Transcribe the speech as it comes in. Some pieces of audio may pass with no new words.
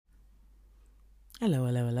Hello,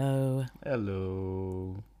 hello, hello.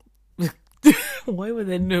 Hello. Why were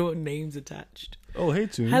there no names attached? Oh, hey,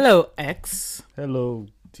 Tunes. Hello, X. Hello,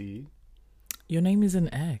 T. Your name is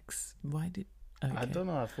an X. Why did... Okay. I don't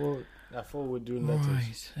know. I thought we're doing letters.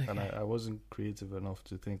 Right, okay. And I wasn't creative enough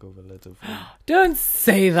to think of a letter for you. Don't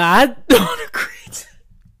say that. Don't agree.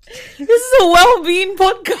 This is a well-being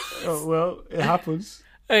podcast. Oh, well, it happens.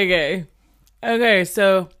 Okay,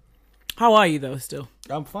 so how are you though still?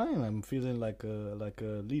 I'm fine. I'm feeling like a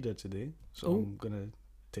leader today. So I'm going to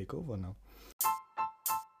take over now.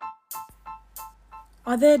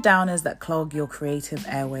 Are there downers that clog your creative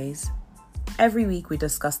airways? Every week we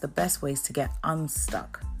discuss the best ways to get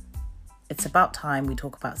unstuck. It's about time we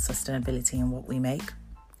talk about sustainability in what we make.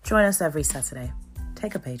 Join us every Saturday.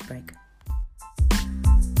 Take a page break.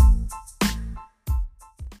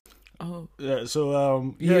 Oh, Yeah,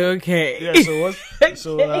 so you okay? Yeah, so what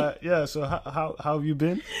so how have you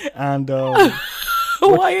been? And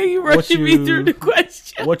Why are you rushing me through the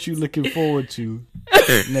question? what you looking forward to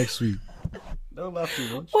next week? Don't laugh too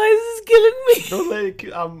much. Why is this killing me? Don't let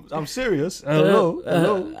it. I'm serious.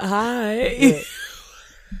 Hello. Hi. Yeah.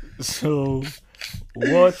 So,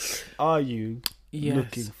 what are you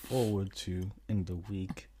looking forward to in the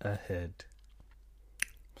week ahead?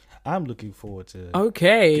 I'm looking forward to.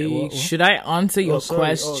 Okay. What? Should I answer your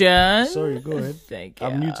question? Sorry, go ahead. Thank you.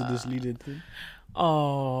 I'm new to this leading thing.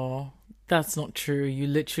 Oh, that's not true. You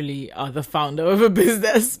literally are the founder of a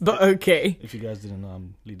business, but okay. If you guys didn't know,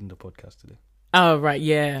 I'm leading the podcast today. Oh, right.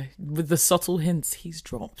 Yeah. With the subtle hints he's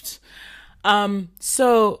dropped.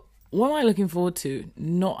 So what am I looking forward to?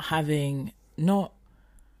 Not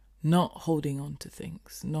holding on to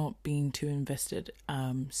things, not being too invested,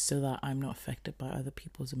 so that I'm not affected by other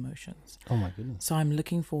people's emotions. Oh my goodness. So I'm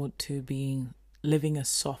looking forward to living a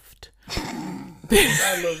soft.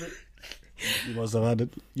 I love it.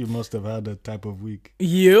 You must have had a type of week.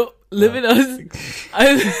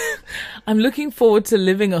 I'm looking forward to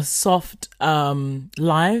living a soft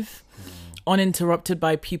life, uninterrupted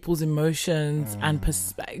by people's emotions and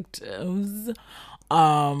perspectives.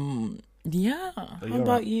 Yeah. How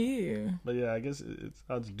about you? But yeah, I guess it's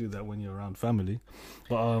hard to do that when you're around family.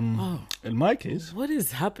 But in my case, what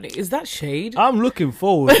is happening? Is that shade? I'm looking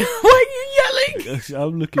forward. Why are you yelling?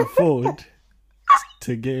 I'm looking forward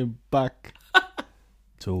to getting back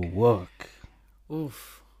to work.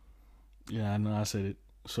 Oof. Yeah, I know I said it.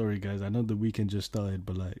 Sorry, guys. I know the weekend just started,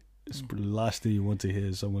 but like, it's the last thing you want to hear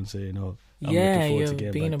is someone saying, "Oh, I'm looking forward to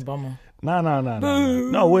getting being back." a bummer.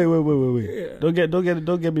 No. Wait. Yeah.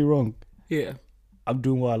 Don't get me wrong. Yeah. I'm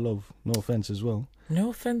doing what I love. No offense as well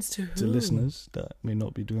No offense to who? to listeners that may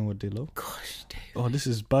not be doing what they love. Gosh, Dave. Oh, this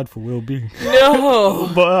is bad for well-being. No.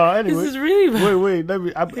 But anyway, This is really bad. wait.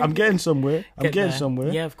 I'm getting somewhere.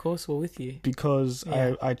 Somewhere. Yeah, of course, we're with you. Because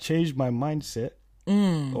I changed my mindset,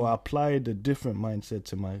 or I applied a different mindset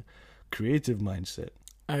to my creative mindset.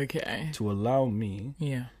 Okay. To allow me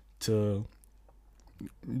to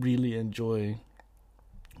really enjoy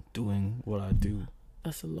doing what I do.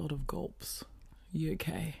 That's a lot of gulps. You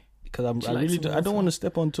okay? Because I don't want to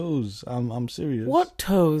step on toes. I'm serious. What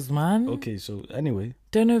toes, man? Okay, so anyway.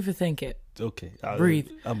 Don't overthink it. Okay. Breathe.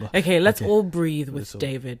 Let's all breathe with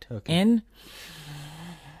David. Okay. In.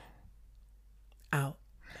 Out.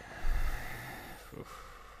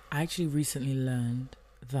 I actually recently learned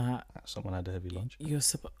that... Someone had a heavy lunch. You're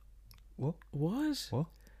supposed... What? What?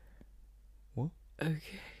 Okay.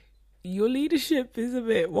 Your leadership is a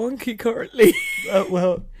bit wonky currently.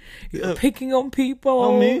 You're picking on people.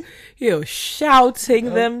 On me? You're shouting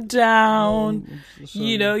them down.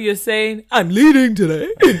 You're saying, "I'm leading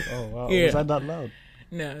today." Oh wow. Yeah. Was I that loud?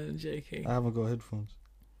 No, I'm joking. I haven't got headphones.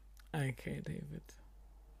 Okay, David.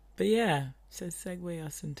 But yeah, so segue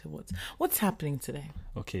us into what's happening today.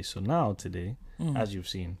 Okay, so now today, as you've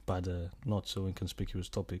seen by the not so inconspicuous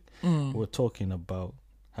topic, we're talking about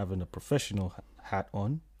having a professional hat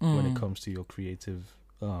on when it comes to your creative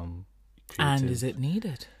and is it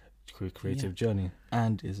needed? Creative journey,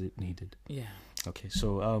 and is it needed? Yeah. Okay,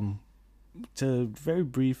 so to very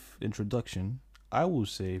brief introduction, I will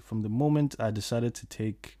say from the moment I decided to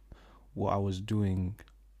take what I was doing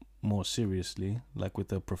more seriously, like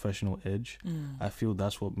with a professional edge, I feel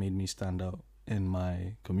that's what made me stand out in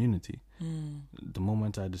my community. The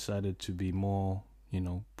moment I decided to be more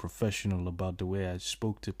professional about the way I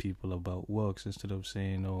spoke to people about works, instead of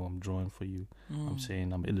saying, "Oh, I'm drawing for you," I'm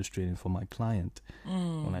saying I'm illustrating for my client.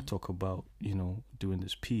 When I talk about, doing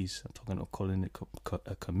this piece, I'm talking about calling it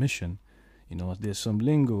a commission. There's some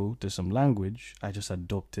lingo, there's some language I just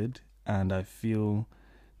adopted, and I feel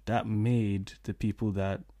that made the people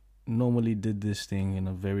that normally did this thing in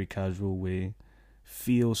a very casual way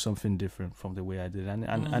feel something different from the way I did,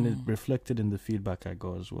 and it reflected in the feedback I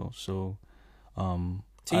got as well. So,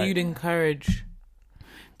 you'd encourage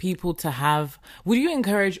people to have? Would you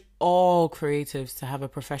encourage all creatives to have a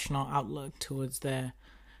professional outlook towards their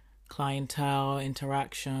clientele,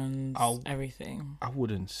 interactions, everything? I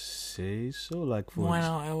wouldn't say so. Like, why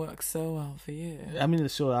not? It works so well for you. I mean,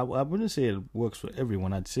 so I wouldn't say it works for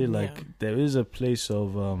everyone. I'd say there is a place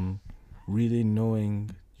of really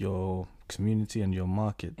knowing your community and your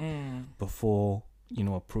market before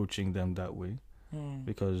approaching them that way,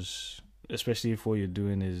 because especially if what you're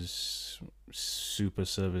doing is super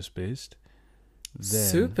service based.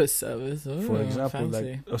 Super service. For example,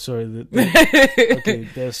 fancy. Okay,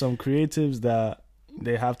 there's some creatives that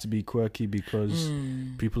they have to be quirky because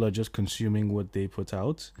people are just consuming what they put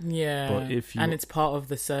out. Yeah, but and it's part of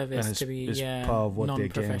the service to be part of what they're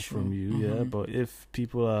getting from you. Yeah, but if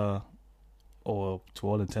people are, or to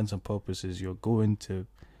all intents and purposes, you're going to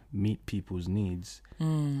meet people's needs.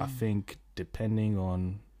 I think depending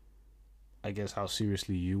on, I guess, how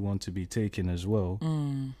seriously you want to be taken as well.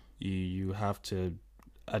 You have to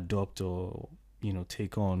adopt or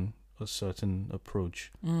take on a certain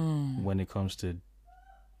approach when it comes to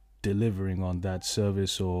delivering on that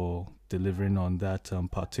service or delivering on that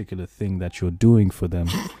particular thing that you're doing for them.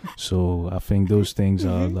 So I think those things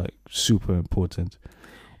are like super important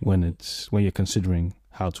when you're considering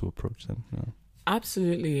how to approach them. Yeah.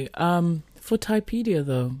 Absolutely. For Typedia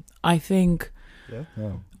though, I think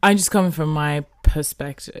Yeah. I'm just coming from my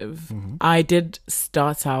perspective. I did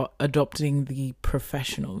start out adopting the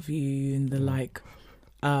professional view and the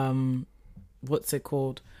what's it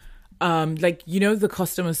called? The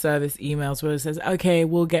customer service emails where it says, okay,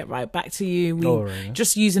 we'll get right back to you.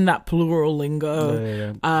 Just using that plural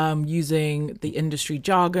lingo, using the industry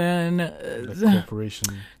jargon, corporation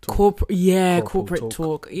talk. Corporate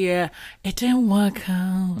talk. Yeah, it didn't work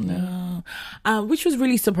out, no. Which was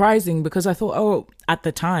really surprising because I thought, at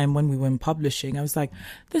the time when we were in publishing, I was like,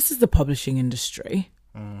 this is the publishing industry.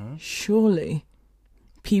 Surely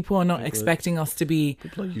people are not expecting us to be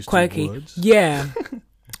quirky. Yeah.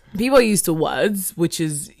 People are used to words, which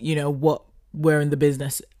is, what we're in the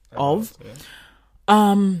business of.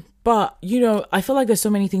 But, I feel like there's so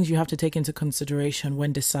many things you have to take into consideration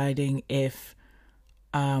when deciding if...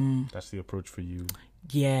 that's the approach for you.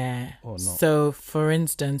 Yeah. Or not. So, for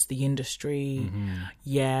instance, the industry,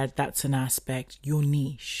 that's an aspect. Your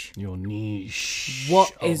niche.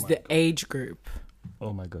 What is the age group?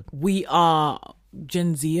 Oh, my God. We are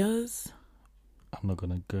Gen Zers. I'm not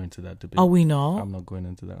going to go into that debate. Are we not? I'm not going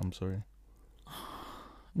into that. I'm sorry.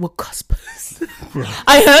 We're cuspers.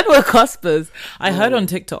 I heard we're cuspers. I heard on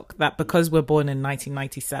TikTok that because we're born in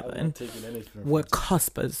 1997, we're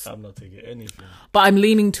cuspers. I'm not taking anything. But I'm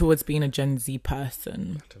leaning towards being a Gen Z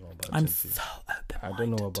person. I'm so open. I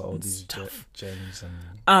don't know about all these gens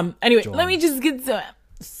and... Anyway, Johns. Let me just get to it.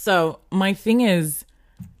 So, my thing is...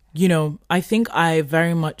 I think I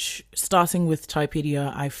very much, starting with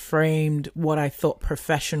Typedia, I framed what I thought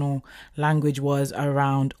professional language was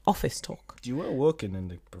around office talk. You were working in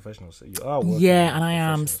the professional sector. You are working. Yeah, and I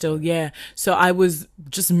am still, yeah. So I was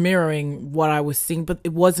just mirroring what I was seeing, but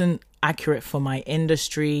it wasn't accurate for my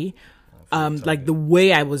industry. The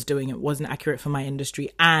way I was doing it wasn't accurate for my industry,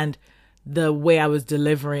 and the way I was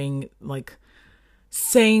delivering,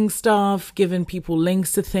 saying stuff, giving people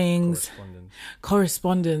links to things,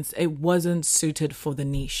 correspondence, it wasn't suited for the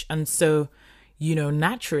niche. And so,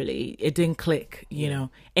 naturally, it didn't click, it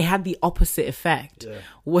had the opposite effect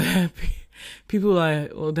where people are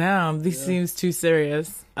like, well, damn, this seems too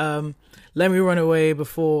serious. Let me run away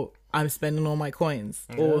before I'm spending all my coins.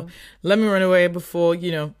 Or let me run away before,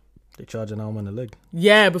 They charge an arm and a leg.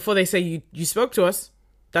 Yeah, before they say, you spoke to us,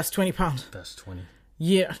 that's £20. That's 20.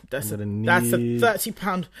 Yeah, that's a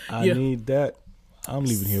 £30. I need that. I'm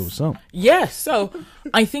leaving here with something. Yeah, so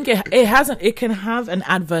I think it can have an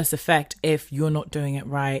adverse effect if you're not doing it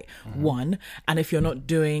right. One, and if you're not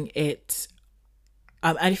doing it,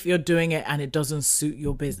 and if you're doing it and it doesn't suit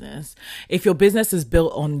your business. If your business is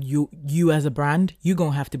built on you as a brand, you're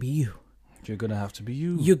gonna have to be you. You're gonna have to be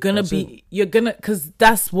you. Because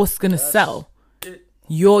that's what's gonna sell.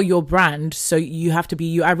 You're your brand, so you have to be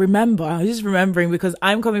you. I'm just remembering because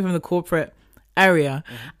I'm coming from the corporate area.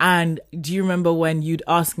 And do you remember when you'd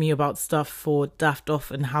ask me about stuff for Daft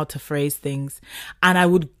Off and how to phrase things? And I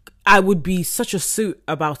would be such a suit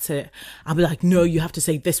about it. I'd be like, no, you have to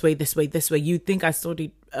say this way, this way, this way. You think I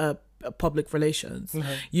studied public relations.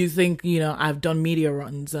 You think, I've done media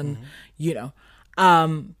runs and,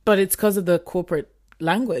 but it's because of the corporate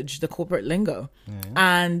language, the corporate lingo.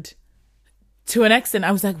 And to an extent,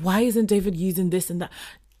 I was like, why isn't David using this and that?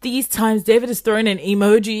 these times David is throwing in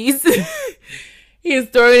emojis. He is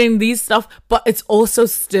throwing in these stuff, but it's also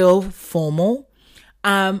still formal.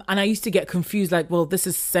 And I used to get confused, like, well, this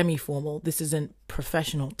is semi-formal. This isn't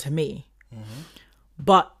professional to me.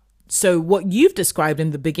 But so what you've described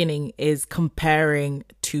in the beginning is comparing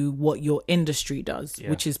to what your industry does,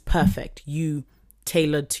 which is perfect. You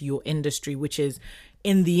tailored to your industry, which is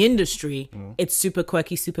in the industry, it's super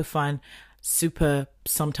quirky, super fun, super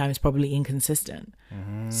sometimes probably inconsistent.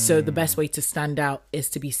 So the best way to stand out is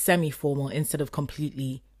to be semi-formal instead of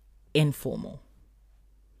completely informal.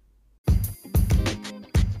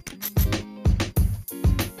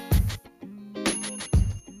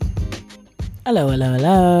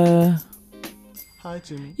 Hello. Hi,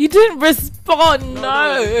 Timmy. You didn't respond, no.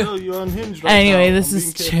 No, you're unhinged right Anyway, now. this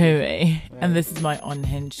is Chewy, and this is my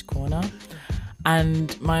unhinged corner.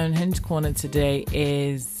 And my unhinged corner today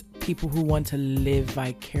is people who want to live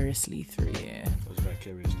vicariously through you. Was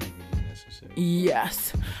vicariously really necessary?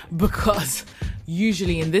 Yes, because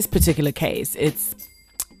usually in this particular case, it's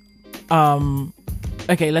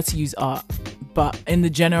okay, let's use art. But in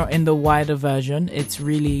the wider version, it's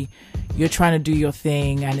really you're trying to do your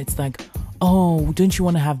thing, and it's like, oh, don't you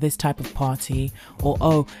want to have this type of party? Or,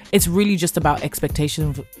 oh, it's really just about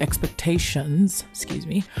expectations,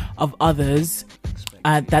 of others,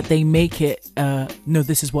 that they make it, no,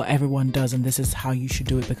 this is what everyone does and this is how you should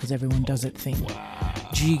do it because everyone does it thing.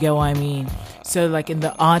 Do you get what I mean? So like in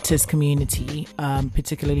the artist community,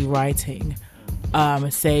 particularly writing,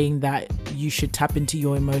 saying that you should tap into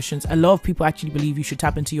your emotions. A lot of people actually believe you should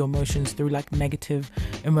tap into your emotions through like negative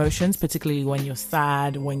emotions, particularly when you're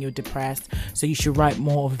sad, when you're depressed. So you should write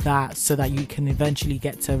more of that so that you can eventually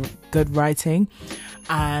get to good writing.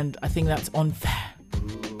 And I think that's unfair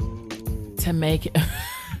to make it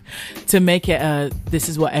a this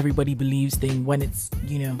is what everybody believes thing when it's,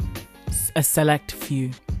 you know, a select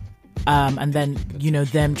few. And then, you know,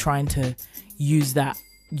 them trying to use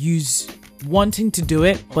wanting to do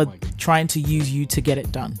it, but trying to use you to get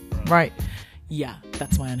it done. Right? Yeah,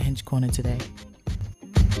 that's my unhinged corner today.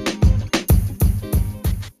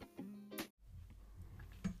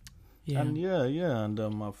 Yeah. And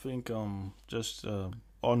I think just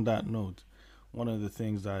on that note, one of the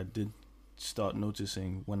things that I did start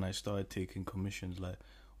noticing when I started taking commissions, like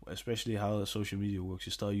especially how social media works,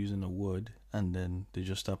 you start using a word and then they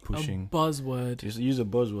just start pushing a buzzword. You use a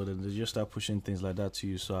buzzword and they just start pushing things like that to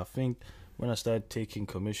you. So I think when I started taking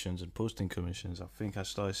commissions and posting commissions, I think I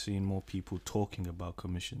started seeing more people talking about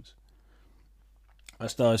commissions. I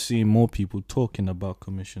started seeing more people talking about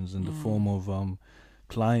commissions in the form of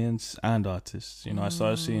clients and artists. You know, I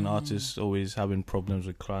started seeing artists always having problems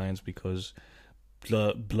with clients because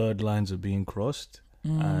blurred lines are being crossed.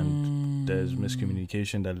 And there's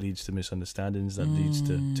miscommunication that leads to misunderstandings, that leads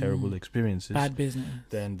to terrible experiences. Bad business.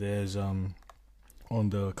 Then there's on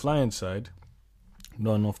the client side,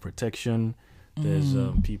 not enough protection. There's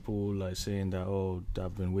people like saying that, oh,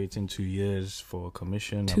 I've been waiting 2 years for a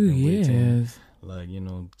commission. 2 years. Waiting, like, you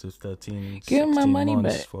know, to 13, give 16 my money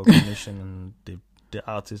months back for a commission, and the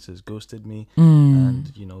artist has ghosted me.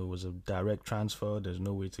 And, you know, it was a direct transfer. There's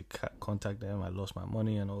no way to contact them. I lost my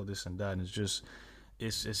money and all this and that. And it's just,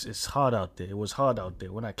 it's hard out there. It was hard out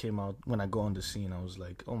there. When I got on the scene, I was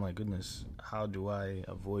like, oh my goodness, how do I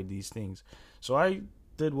avoid these things? So I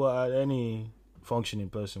did what any functioning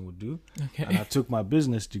person would do. Okay. And I took my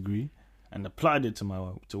business degree and applied it to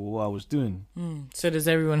what I was doing. So does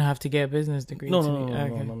everyone have to get a business degree? No,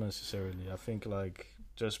 not necessarily. I think like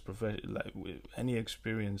just like with any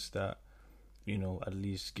experience that, you know, at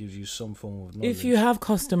least gives you some form of knowledge. If you have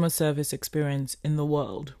customer service experience in the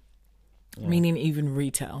world, meaning even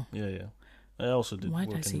retail. Yeah. I also did work in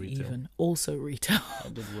retail. Why did I say even? Also retail. I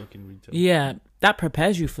did work in retail. Yeah, that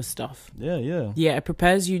prepares you for stuff. Yeah. Yeah, it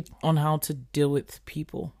prepares you on how to deal with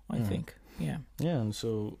people, I think. Yeah. Yeah, and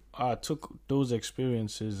so I took those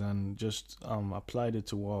experiences and just applied it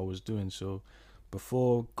to what I was doing. So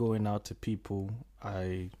before going out to people,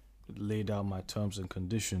 I laid out my terms and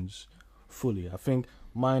conditions fully. I think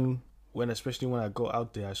mine, especially when I got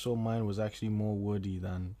out there, I saw mine was actually more wordy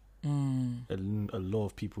than a lot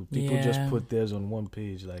of people. People just put theirs on one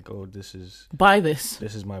page, like, oh, buy this.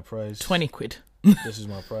 This is my price. 20 quid. This is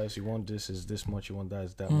my price. You want this is this much. You want that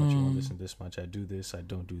is that much. You want this and this much. I do this. I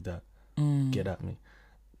don't do that. Get at me.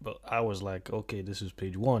 But I was like, okay, this is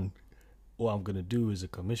page 1. What I'm gonna do is a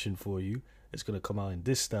commission for you. It's gonna come out in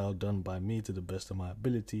this style, done by me to the best of my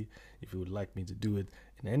ability. If you would like me to do it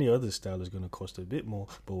in any other style, it's gonna cost a bit more,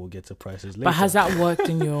 but we'll get to prices later. But has that worked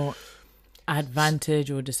in your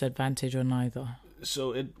advantage or disadvantage or neither?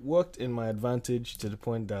 So it worked in my advantage to the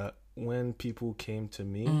point that when people came to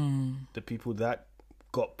me, the people that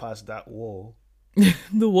got past that wall,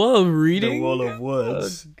 The wall of reading. the wall of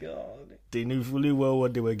words, Oh God. they knew fully well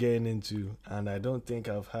what they were getting into. And I don't think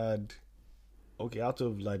I've had, out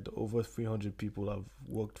of like the over 300 people I've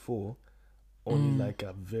worked for, only like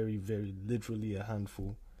a very, very literally a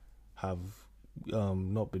handful have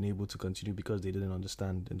not been able to continue because they didn't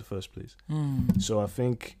understand in the first place. So I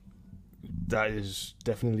think that is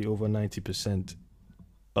definitely over 90%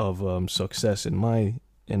 of success in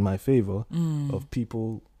my favor, of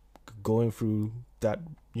people going through that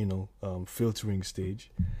filtering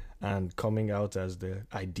stage and coming out as the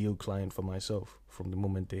ideal client for myself from the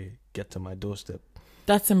moment they get to my doorstep.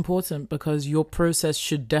 That's important because your process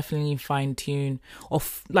should definitely fine tune or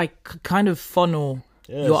kind of funnel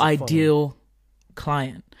your ideal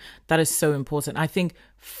client. That is so important. I think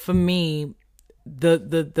for me,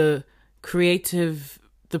 the creative,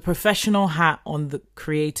 the professional hat on the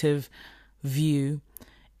creative view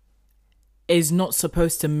is not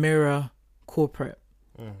supposed to mirror corporate.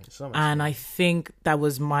 And I think that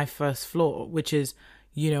was my first flaw, which is,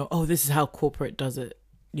 this is how corporate does it,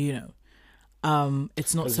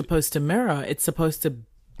 It's not supposed to mirror. It's supposed to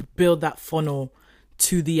build that funnel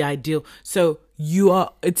to the ideal. So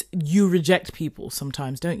you reject people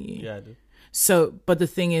sometimes, don't you? Yeah, I do. So, but the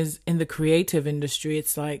thing is, in the creative industry,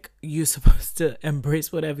 it's like you're supposed to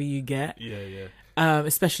embrace whatever you get. Yeah.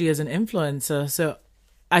 Especially as an influencer. So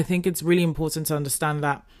I think it's really important to understand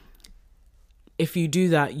that if you do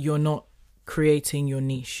that, you're not creating your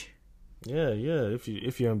niche. Yeah.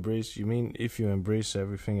 If you embrace, you mean if you embrace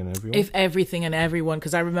everything and everyone? If everything and everyone,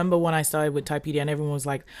 because I remember when I started with Typedia and everyone was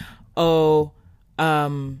like, what?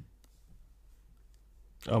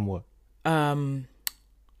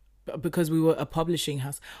 Because we were a publishing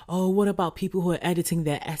house. Oh, what about people who are editing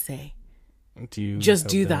their essay? Do you just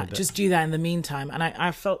do that. Just do that in the meantime. And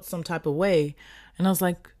I felt some type of way. And I was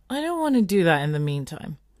like, I don't want to do that in the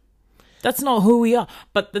meantime. That's not who we are.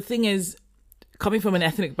 But the thing is, coming from an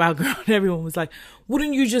ethnic background, everyone was like,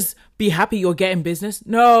 wouldn't you just be happy you're getting business?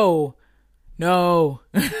 No.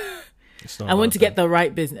 I want to get the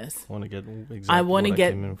right business. I want to get exactly what I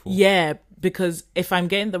came in for. Yeah, because if I'm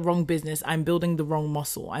getting the wrong business, I'm building the wrong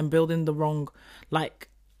muscle. I'm building the wrong,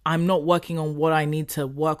 I'm not working on what I need to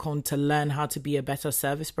work on to learn how to be a better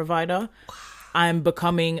service provider. I'm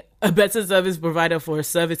becoming a better service provider for a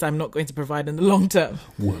service I'm not going to provide in the long term.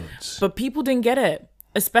 Words. But people didn't get it,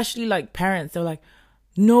 especially parents. They're like,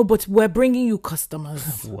 no, but we're bringing you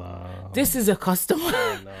customers. Wow. This is a customer.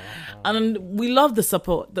 No. And we love the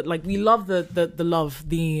support, we love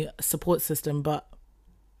the support system, but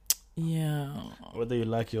yeah. Whether you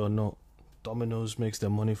like it or not, Domino's makes their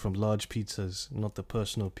money from large pizzas, not the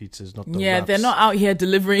personal pizzas, not the wraps, they're not out here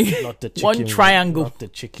delivering not the chicken, one triangle. Not the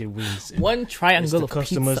chicken wings. One triangle it's the of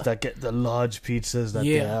customers pizza. that get the large pizzas that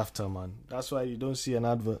they're after, man. That's why you don't see an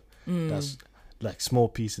advert that's like small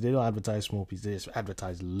pieces. They don't advertise small pieces. They just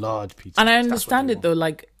advertise large pizzas. And I understand it though.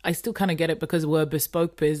 I still kind of get it because we're a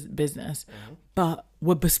bespoke business, but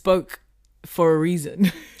we're bespoke for a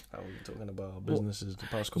reason. How are we talking about businesses the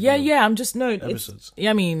past couple I'm just episodes?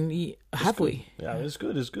 Have we? Yeah, it's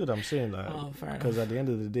good. I'm saying that because at the end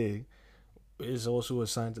of the day, it's also a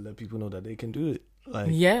sign to let people know that they can do it.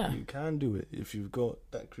 You can do it if you've got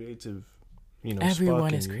that creative.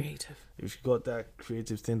 Everyone is creative. If you've got that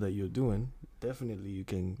creative thing that you're doing, definitely you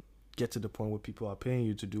can get to the point where people are paying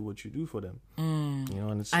you to do what you do for them.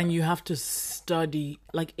 And you have to study,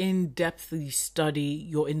 in-depthly study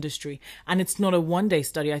your industry. And it's not a one-day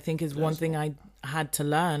study, I think is one thing I had to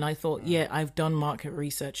learn. I thought, I've done market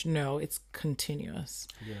research. No, it's continuous.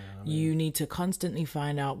 You need to constantly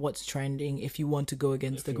find out what's trending if you want to go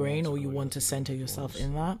against the grain or you want to center yourself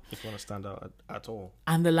in that. If you want to stand out at all.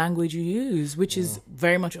 And the language you use, which is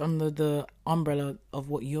very much under the umbrella of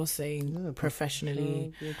what you're saying,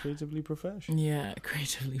 professionally. Creatively profesh. Yeah,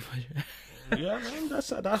 creatively profesh. Yeah, man,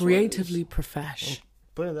 that's creatively profesh.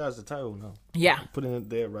 Putting that as the title now. Yeah. I'm putting it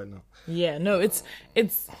there right now. Yeah, no, it's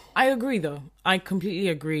I agree though. I completely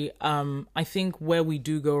agree. I think where we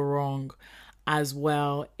do go wrong as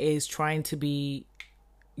well is trying to be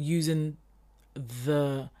using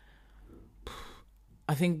I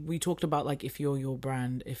think we talked about if you're your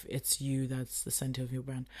brand, if it's you that's the center of your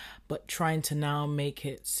brand, but trying to now make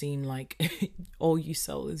it seem like all you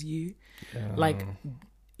sell is you. Yeah.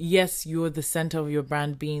 Yes, you're the center of your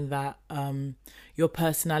brand, being that your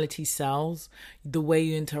personality sells, the way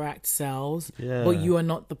you interact sells, but you are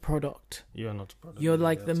not the product. You are not the product. You're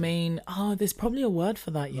the main. Oh, there's probably a word for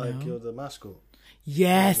that, you know. You're the mascot.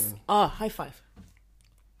 Yes. Oh, high five.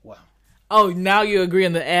 Wow. Oh, now you agree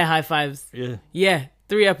on the air high fives. Yeah. Yeah.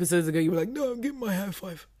 3 episodes ago, you were like, no, give my high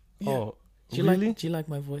five. Yeah. Really? Do you like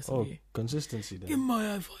my voice? Oh, Of you? consistency then. Give me my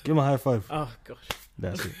high five. Give him a high five. Oh gosh.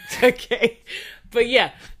 That's it. Okay, but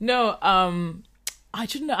yeah, no. I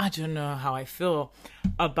don't know how I feel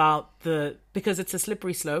about because it's a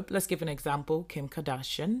slippery slope. Let's give an example. Kim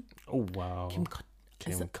Kardashian. Oh, wow. Kim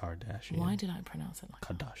is it- Kardashian. Why did I pronounce it like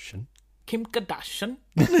Kardashian. Kim Kardashian?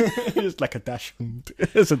 It's like a dash.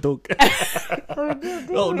 It's a dog.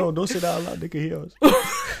 Oh, no, don't say that out loud. They can hear us. What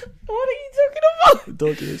are you talking about?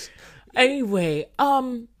 Dog is. Anyway,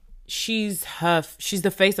 she's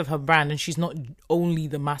the face of her brand, and she's not only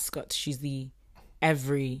the mascot. She's the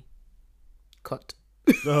every cut.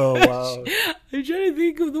 Oh, wow. I'm trying to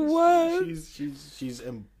think of the word. She's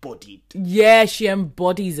embodied. Yeah, she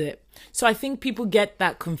embodies it. So I think people get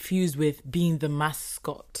that confused with being the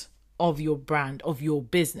mascot of your brand, of your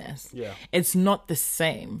business. Yeah. It's not the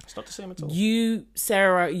same. It's not the same at all. You,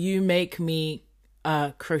 Sarah, you make me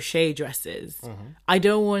crochet dresses. I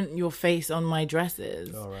don't want your face on my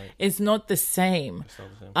dresses. All right. It's not the same. It's not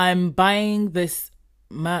the same. I'm buying this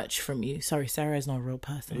merch from you. Sorry, Sarah is not a real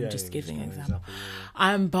person. I'm just giving an example.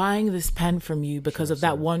 I'm buying this pen from you because of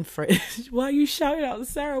that one phrase. Why are you shouting out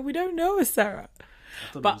Sarah? We don't know a Sarah.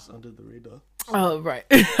 I thought it was under the radar. Oh, right.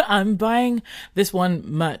 I'm buying this one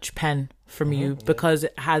merch pen from you because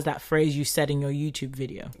it has that phrase you said in your YouTube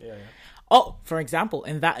video. Yeah. Oh, for example,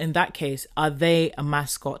 in that case, are they a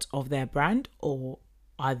mascot of their brand, or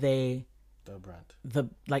are they The brand.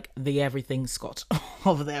 the everything Scott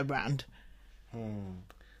of their brand?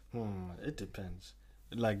 It depends.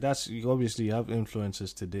 Like you obviously have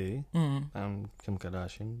influencers today. Kim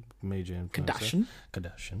Kardashian, major influencer.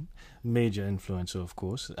 Kardashian, major influencer, of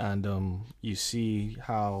course. And you see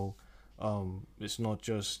how it's not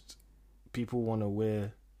just people want to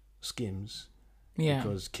wear Skims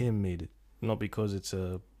because Kim made it, not because it's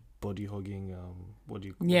a body hugging what do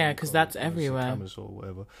you call it? Because that's everywhere. Or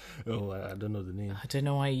whatever. Oh, I don't know the name. I don't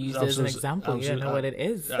know why you use it as an example. You don't know what it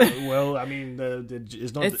is. Well, I mean,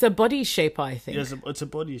 it's not. It's a body shaper, I think. Yes, it's a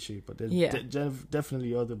body shape, but there's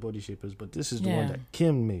definitely other body shapers. But this is the one that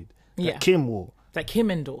Kim made. That Kim wore. That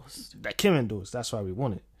Kim endorsed. That's why we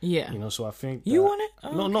want it. Yeah. You know, so I think you want it.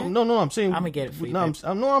 Oh, no. I'm saying I'm gonna get it for you.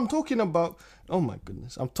 No, I'm talking about. Oh my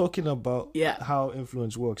goodness, I'm talking about how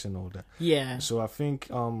influence works and all that. Yeah. So I think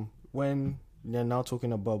when they're now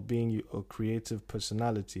talking about being a creative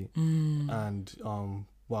personality and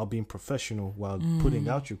while being professional, while putting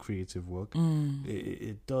out your creative work,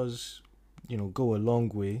 it does, go a long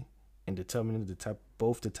way in determining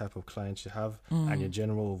both the type of clients you have and your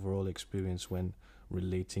general overall experience when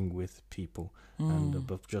relating with people. And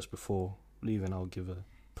but just before leaving, I'll give a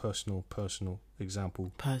personal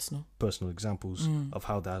example. Personal examples of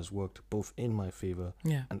how that has worked both in my favor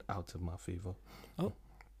and out of my favor. Oh.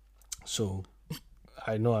 So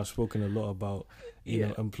I know I've spoken a lot about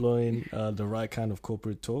employing the right kind of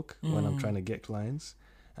corporate talk when I'm trying to get clients,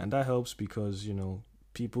 and that helps because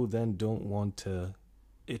people then don't want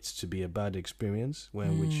it to be a bad experience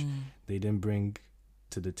which they didn't bring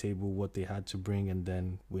to the table what they had to bring, and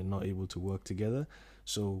then we're not able to work together.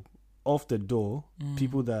 So off the door,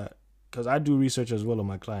 people that, because I do research as well on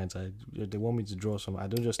my clients, they want me to draw some. I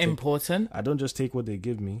don't just take what they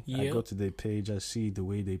give me. I go to their page, I see the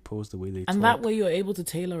way they post, the way they talk. And that way you're able to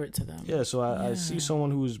tailor it to them. Yeah, so I see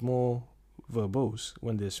someone who's more verbose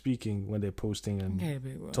when they're speaking, when they're posting and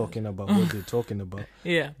talking about what they're talking about.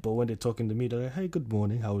 Yeah. But when they're talking to me, they're like, hey, good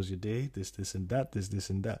morning, how was your day? This and that, this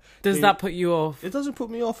and that. Does that put you off? It doesn't put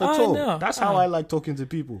me off at all. No. That's how I like talking to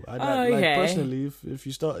people. Like personally, if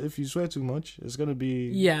you swear too much, it's gonna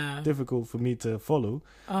be difficult for me to follow.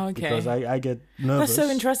 Because I get nervous. That's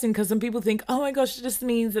so interesting because some people think, oh my gosh, this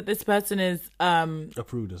means that this person is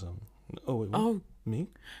approved or something. Oh wait, what? Me?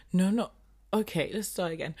 No. Okay, let's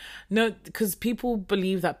start again. No, because people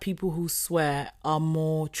believe that people who swear are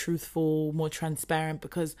more truthful, more transparent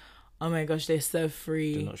because, oh my gosh, they're so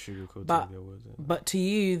free. They're not sugarcoating their words. But to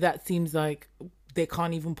you, that seems like they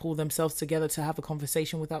can't even pull themselves together to have a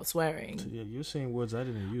conversation without swearing. So, you're saying words I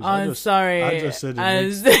didn't use. I'm sorry. I just said it.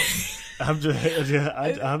 I'm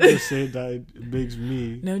just saying that it makes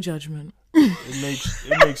me. No judgment. It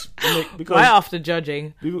makes because why after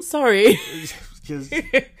judging? Sorry. Because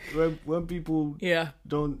when people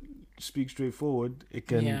don't speak straightforward, they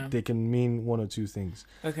can mean one or two things.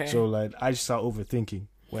 Okay. So like I start overthinking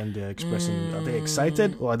when they're expressing. Are they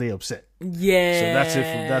excited or are they upset? Yeah. So that's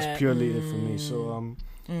it. That's purely it for me. So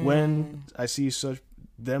when I see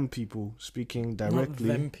them people speaking directly,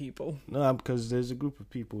 not them people. No, because there's a group of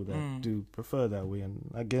people that do prefer that way, and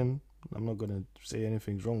again, I'm not gonna say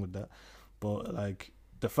anything's wrong with that, but like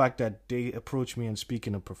the fact that they approach me and speak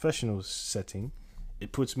in a professional setting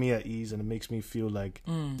it puts me at ease, and it makes me feel like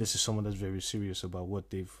this is someone that's very serious about what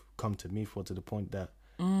they've come to me for, to the point that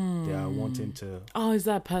they are wanting to. Oh, is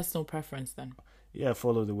that a personal preference then? Yeah,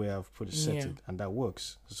 follow the way I've put it, set it, and that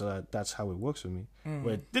works. So that's how it works for me.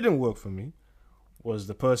 Where it didn't work for me was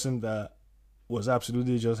the person that was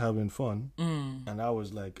absolutely just having fun, and I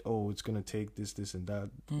was like, oh, it's gonna take this and that,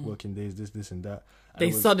 working days, this and that. And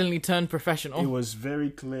They suddenly turned professional. It was very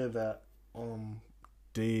clear that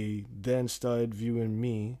they then started viewing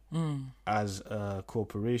me as a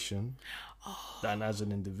corporation than as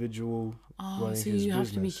an individual running so his you business.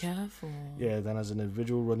 have to be careful. Yeah, than as an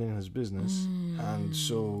individual running his business, and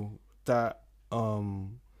so that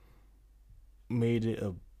made it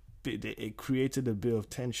a bit. It created a bit of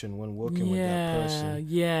tension when working with that person.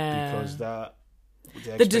 Yeah, because the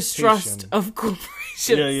distrust of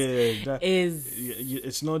corporations.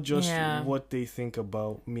 It's not just what they think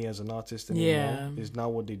about me as an artist anymore. Yeah. It's now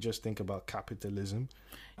what they just think about capitalism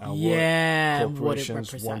and what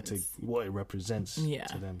corporations what it represents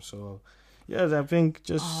to them. So, I think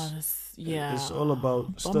just it's all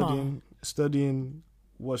about studying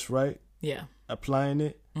what's right, applying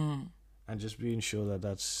it, and just being sure that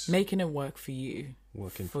that's making it work for you,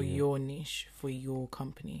 working for your niche, for your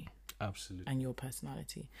company. Absolutely. And your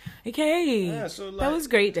personality. Okay. Yeah, so that was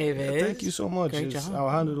great, David. Yeah, thank you so much. I'll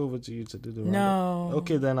hand it over to you to do the roundup. No.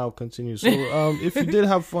 Okay, then I'll continue. So if you did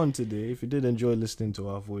have fun today, if you did enjoy listening to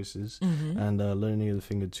our voices and learning a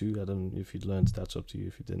thing or two, I don't know if you learned, that's up to you.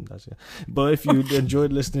 If you didn't, that's But if you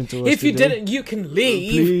enjoyed listening to us if you today, didn't, you can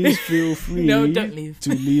leave. Please feel free don't leave. to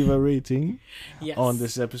leave a rating on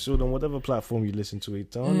this episode on whatever platform you listen to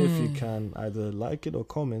it on. If you can either like it or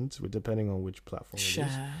comment, depending on which platform it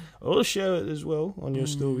is. Or share it as well on your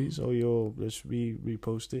stories, or just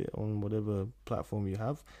repost it on whatever platform you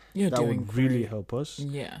have. That would really help us.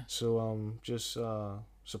 Yeah. So just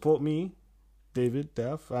support me, David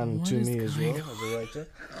Daff, and to me as well as a writer,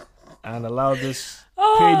 and allow this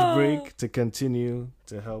page break to continue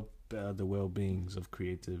to help the well-beings of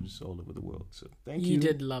creatives all over the world. So thank you. You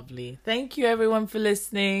did lovely. Thank you everyone for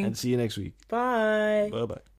listening. And see you next week. Bye. Bye-bye.